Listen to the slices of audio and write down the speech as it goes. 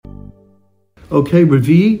Okay,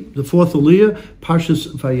 Revi, the fourth Aliyah, Parshas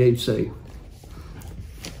Vayeitzei.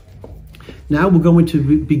 Now we're going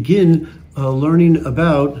to begin learning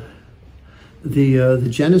about the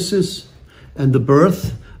genesis and the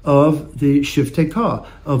birth of the Shiftei Ka,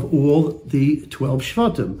 of all the 12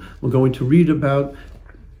 Shvatim. We're going to read about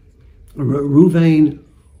Reuven,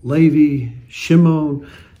 Levi, Shimon,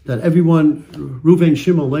 that everyone, Reuven,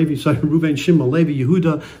 Shimon, Levi,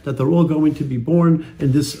 Yehuda, that they're all going to be born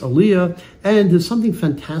in this Aliyah. And there's something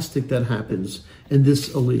fantastic that happens in this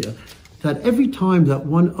Aliyah, that every time that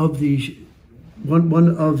one of the imahos,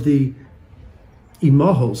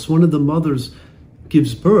 one of the mothers,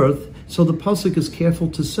 gives birth, so the pasuk is careful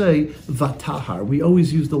to say vatahar. We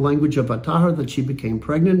always use the language of vatahar, that she became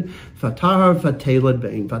pregnant. Vatahar vateled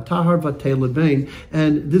bain. Vatahar vateled bain.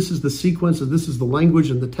 And this is the sequence, and this is the language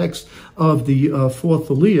and the text of the fourth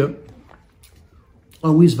Aliyah.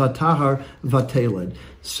 Always vatahar vateled.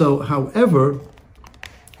 So, however,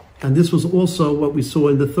 and this was also what we saw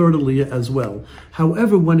in the third Aliyah as well.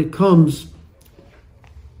 However, when it comes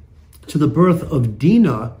to the birth of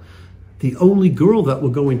Dinah, the only girl that we're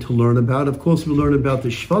going to learn about, of course, we learn about the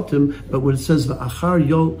Shvatim, but when it says V'achar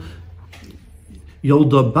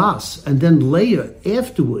Yolda Bas, and then Leah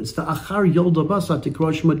afterwards, V'achar Yolda Bas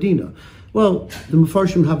Atikrosh Medina. Well, the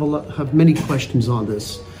Mefarshim have many questions on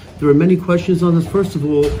this. There are many questions on this. First of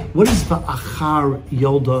all, what is V'achar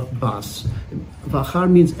Yolda Bas?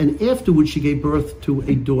 V'achar means, and afterwards she gave birth to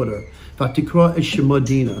a daughter. V'atikra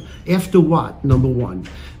Eshemodina. After what? Number one.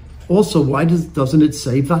 Also, why doesn't it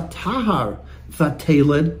say Vatahar,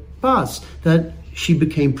 Vateled Bas, that she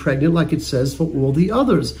became pregnant like it says for all the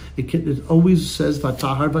others? It always says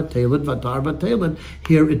Vatahar, Vateled, Vatahar, Vateled.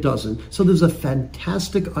 Here it doesn't. So there's a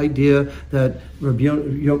fantastic idea that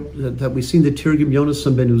that we see in the Tirgum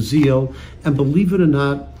Yonasan ben Uziel, and believe it or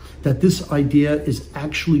not, that this idea is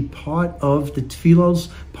actually part of the tefillos,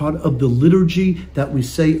 part of the liturgy that we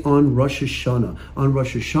say on Rosh Hashanah. On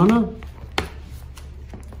Rosh Hashanah,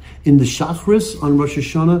 in the Shachris, on Rosh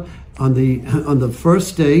Hashanah, on the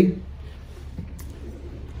first day,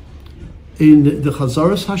 in the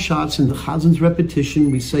Chazaras Hashatz, in the Chazan's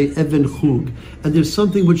repetition, we say Even Chug. And there's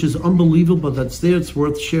something which is unbelievable that's there, it's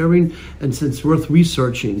worth sharing, and it's worth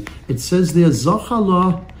researching. It says there,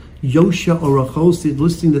 Zachala Yosha Orachos, they're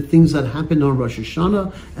listing the things that happened on Rosh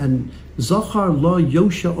Hashanah, and Zachar La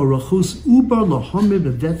Yosha Orachos, Ubar Lahame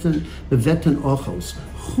Bevetan Ochos.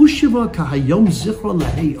 Chushiva kahayom zichra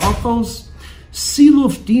lahei achos,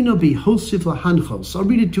 siluf dina bihosif lahanchos. I'll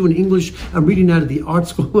read it to you in English. I'm reading out of the Art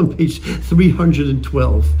Scroll on page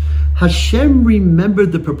 312. Hashem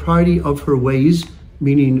remembered the propriety of her ways,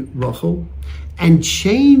 meaning Rachel, and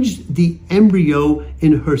changed the embryo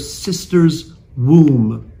in her sister's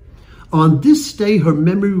womb. On this day, her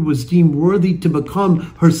memory was deemed worthy to become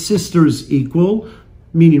her sister's equal,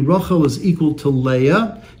 meaning Rachel is equal to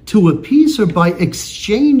Leah, to appease her by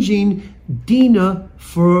exchanging Dinah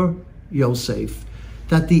for Yosef.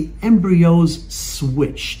 That the embryos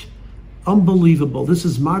switched. Unbelievable. This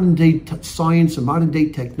is modern day science and modern day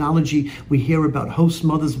technology. We hear about host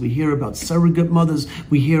mothers, we hear about surrogate mothers,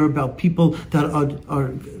 we hear about people that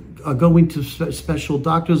are going to special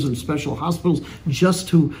doctors and special hospitals just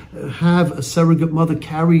to have a surrogate mother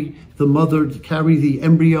carry the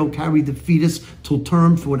embryo, carry the fetus till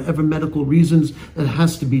term for whatever medical reasons it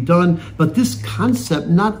has to be done. But this concept,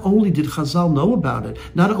 not only did Chazal know about it,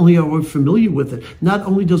 not only are we familiar with it, not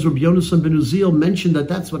only does Rabbi Yonasan ben Uziel mention that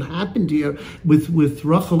that's what happened here with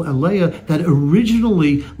Rachel and Leah, that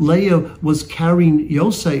originally Leah was carrying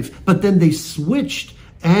Yosef, but then they switched.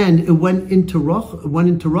 And it went into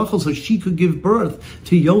Rachel, so she could give birth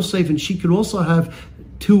to Yosef, and she could also have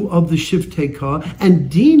two of the Shiftei Ka.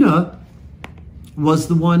 And Dinah was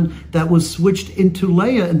the one that was switched into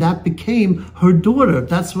Leah, and that became her daughter.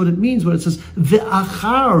 That's what it means when it says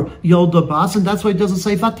Ve'achar Yolda Bas, and that's why it doesn't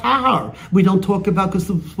say Vatahar. We don't talk about, because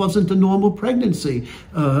this wasn't a normal pregnancy.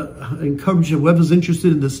 I encourage whoever's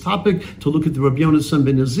interested in this topic to look at the Rabbi Yonasan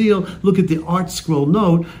ben Uziel, look at the Art Scroll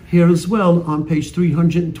note here as well on page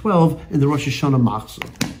 312 in the Rosh Hashanah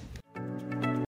Machzor.